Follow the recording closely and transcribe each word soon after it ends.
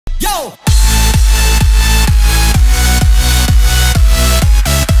go!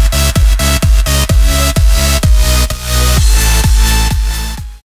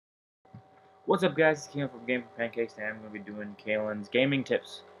 What's up, guys? It's Keelan from Game for Pancakes, and I'm going to be doing Kalen's gaming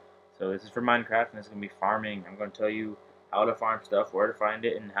tips. So this is for Minecraft, and this is going to be farming. I'm going to tell you how to farm stuff, where to find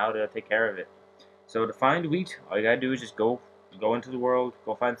it, and how to take care of it. So to find wheat, all you got to do is just go into the world,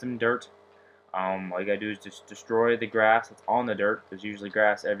 go find some dirt. All you got to do is just destroy the grass that's on the dirt. There's usually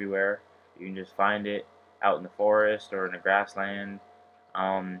grass everywhere. You can just find it out in the forest or in the grassland.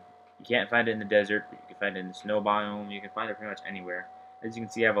 You can't find it in the desert, but you can find it in the snow biome. You can find it pretty much anywhere. As you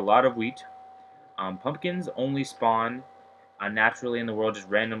can see, I have a lot of wheat. Pumpkins only spawn naturally in the world, just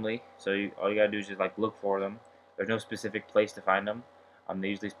randomly. So all you gotta do is just like look for them. There's no specific place to find them. They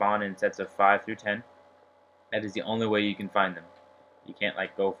usually spawn in sets of 5 through 10. That is the only way you can find them. You can't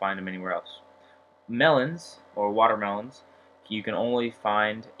like go find them anywhere else. Melons or watermelons, you can only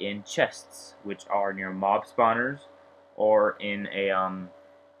find in chests, which are near mob spawners or in a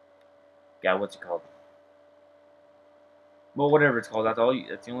what's it called? Well, whatever it's called, that's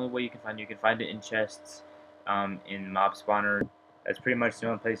the only way you can find it. You can find it in chests, in mob spawners. That's pretty much the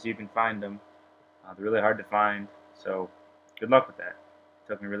only place you can find them. They're really hard to find, so good luck with that. It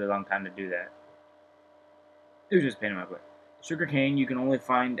took me a really long time to do that. It was just a pain in my butt. Sugarcane you can only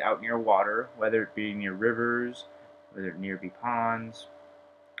find out near water, whether it be near rivers, whether it near be ponds,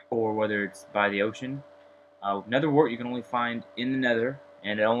 or whether it's by the ocean. Nethert Wart you can only find in the nether,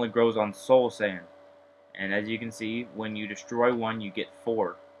 and it only grows on soul sand. And as you can see, when you destroy one, you get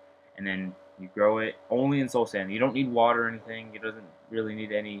 4. And then you grow it only in soul sand. You don't need water or anything. It doesn't really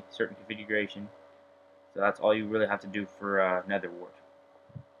need any certain configuration. So that's all you really have to do for Nethert Wart.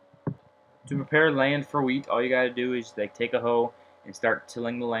 To prepare land for wheat, all you got to do is like take a hoe and start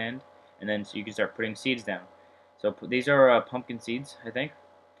tilling the land. And then so you can start putting seeds down. So these are pumpkin seeds, I think.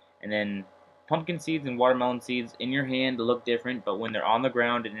 And then pumpkin seeds and watermelon seeds in your hand look different, but when they're on the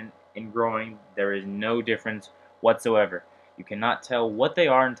ground and in growing, there is no difference whatsoever. You cannot tell what they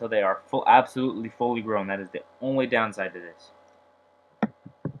are until they are absolutely fully grown. That is the only downside to this.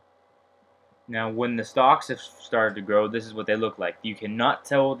 Now, when the stalks have started to grow, this is what they look like. You cannot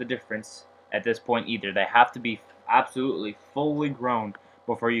tell the difference at this point either. They have to be absolutely fully grown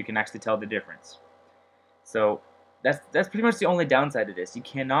before you can actually tell the difference. So that's pretty much the only downside to this. You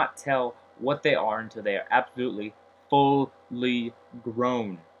cannot tell what they are until they are absolutely fully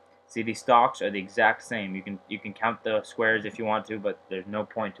grown. See, these stalks are the exact same. You can count the squares if you want to, but there's no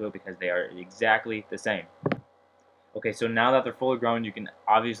point to it because they are exactly the same. Okay, so now that they're fully grown, you can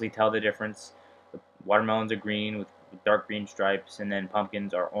obviously tell the difference. The watermelons are green with dark green stripes, and then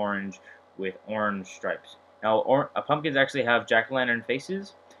pumpkins are orange with orange stripes. Now, pumpkins actually have jack-o'-lantern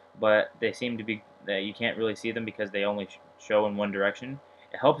faces, but they seem to be that you can't really see them because they only show in one direction.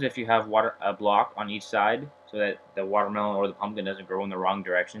 It helps if you have a block on each side so that the watermelon or the pumpkin doesn't grow in the wrong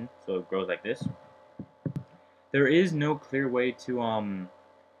direction, so it grows like this. There is no clear way to,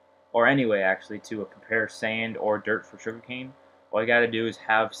 or any way actually, to compare sand or dirt for sugarcane. All you gotta do is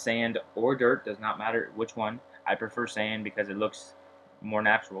have sand or dirt, does not matter which one. I prefer sand because it looks more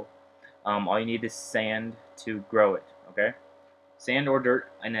natural. All you need is sand to grow it, okay? Sand or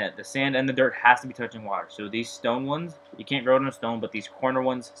dirt, and the sand and the dirt has to be touching water. So these stone ones, you can't grow it on a stone, but these corner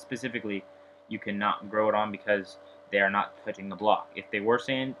ones specifically, you cannot grow it on because they are not touching the block. If they were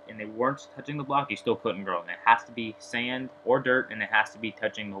sand and they weren't touching the block, you still couldn't grow them. It has to be sand or dirt, and it has to be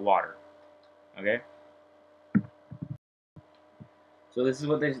touching the water. Okay? So this is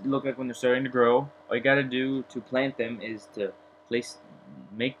what they look like when they're starting to grow. All you gotta do to plant them is to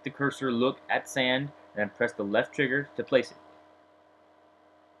make the cursor look at sand, and then press the left trigger to place it.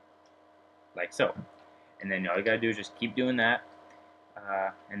 Like so. And then all you gotta do is just keep doing that,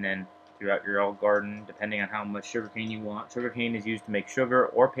 and then throughout your old garden, depending on how much sugarcane you want. Sugarcane is used to make sugar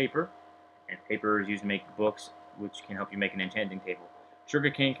or paper, and paper is used to make books, which can help you make an enchanting table.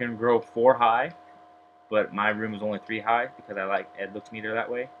 Sugarcane can grow 4 high, but my room is only 3 high because it looks neater that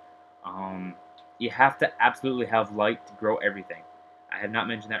way. You have to absolutely have light to grow everything. I have not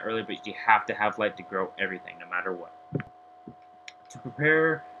mentioned that earlier, but you have to have light to grow everything, no matter what. To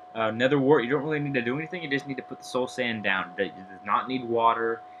prepare Nethert Wart, you don't really need to do anything. You just need to put the soul sand down. It does not need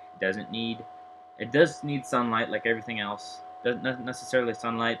water. It does need sunlight like everything else. Not necessarily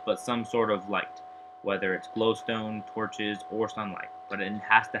sunlight, but some sort of light, whether it's glowstone, torches, or sunlight. But it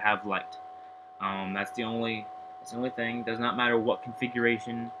has to have light. That's the only thing. Does not matter what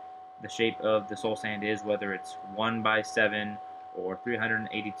configuration the shape of the soul sand is, whether it's 1 by 7 or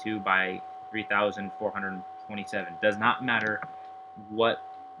 382 by 3,427. Does not matter what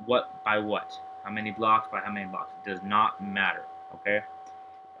by what. How many blocks by how many blocks. It does not matter, okay?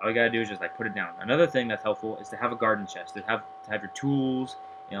 All you gotta do is just like put it down. Another thing that's helpful is to have a garden chest. To have your tools,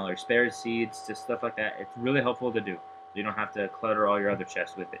 your spare seeds, just stuff like that. It's really helpful to do. So you don't have to clutter all your other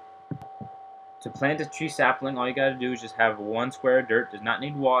chests with it. To plant a tree sapling, all you gotta do is just have 1 square of dirt. Does not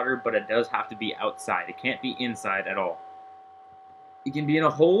need water, but it does have to be outside. It can't be inside at all. It can be in a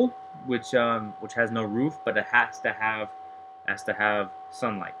hole, which has no roof, but it has to have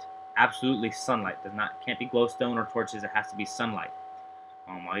sunlight. Absolutely sunlight. Can't be glowstone or torches. It has to be sunlight.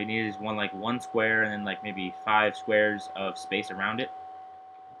 All you need is one square and then like maybe 5 squares of space around it,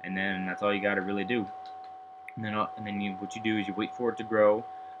 and then that's all you got to really do. And then what you do is you wait for it to grow.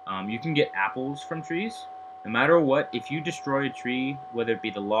 You can get apples from trees. No matter what, if you destroy a tree, whether it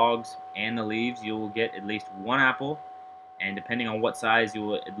be the logs and the leaves, you will get at least 1 apple. And depending on what size, you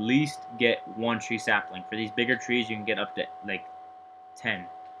will at least get 1 tree sapling. For these bigger trees, you can get up to like 10,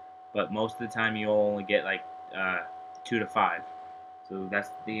 but most of the time you'll only get like 2 to 5. So that's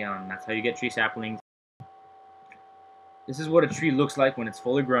how you get tree saplings. This is what a tree looks like when it's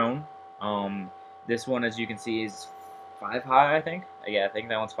fully grown. This one, as you can see, is 5 high, I think. Yeah, I think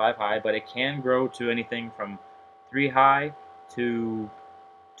that one's 5 high, but it can grow to anything from 3 high to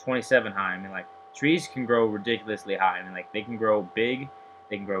 27 high. I mean, like, trees can grow ridiculously high. I mean, like, they can grow big,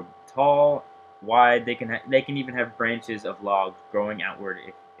 they can grow tall, wide. They can even have branches of logs growing outward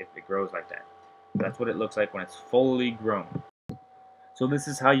if it grows like that. So that's what it looks like when it's fully grown. So this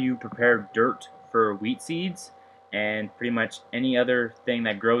is how you prepare dirt for wheat seeds and pretty much any other thing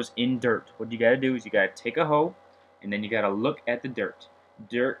that grows in dirt. What you got to do is you got to take a hoe and then you got to look at the dirt.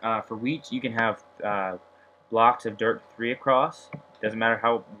 For wheat, you can have blocks of dirt 3 across. Doesn't matter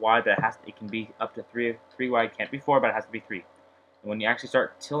how wide it can be up to 3 wide. Can't be 4, but it has to be 3. And when you actually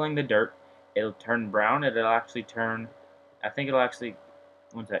start tilling the dirt, it'll turn brown. It'll actually turn. I think it'll actually.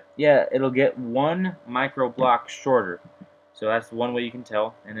 One sec. Yeah, it'll get 1 micro block shorter. So that's one way you can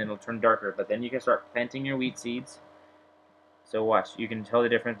tell, and then it'll turn darker. But then you can start planting your wheat seeds. So watch, you can tell the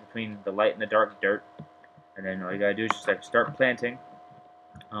difference between the light and the dark dirt. And then all you gotta do is just like start planting.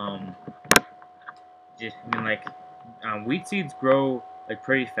 Wheat seeds grow like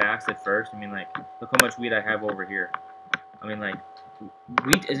pretty fast at first. I mean, like, look how much wheat I have over here. I mean, like,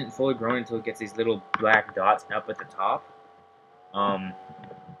 wheat isn't fully grown until it gets these little black dots up at the top.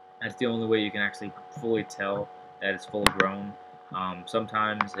 That's the only way you can actually fully tell that it's fully grown.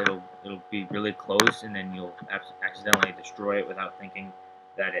 Sometimes it'll be really close, and then you'll accidentally destroy it without thinking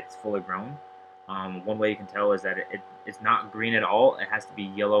that it's fully grown. One way you can tell is that it's not green at all. It has to be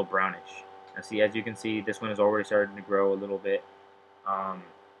yellow brownish. Now, see, as you can see, this one is already starting to grow a little bit.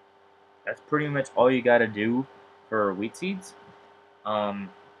 That's pretty much all you got to do for wheat seeds.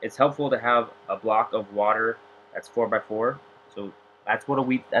 It's helpful to have a block of water that's 4x4. So that's what a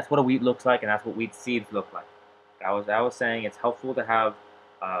wheat looks like, and that's what wheat seeds look like. I was saying it's helpful to have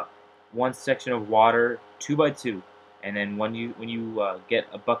 1 section of water 2x2, and then when you get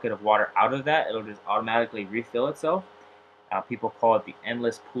a bucket of water out of that, it'll just automatically refill itself. People call it the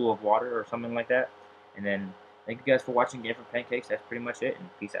endless pool of water or something like that. And then thank you guys for watching Game for Pancakes. That's pretty much it, and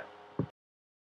peace out.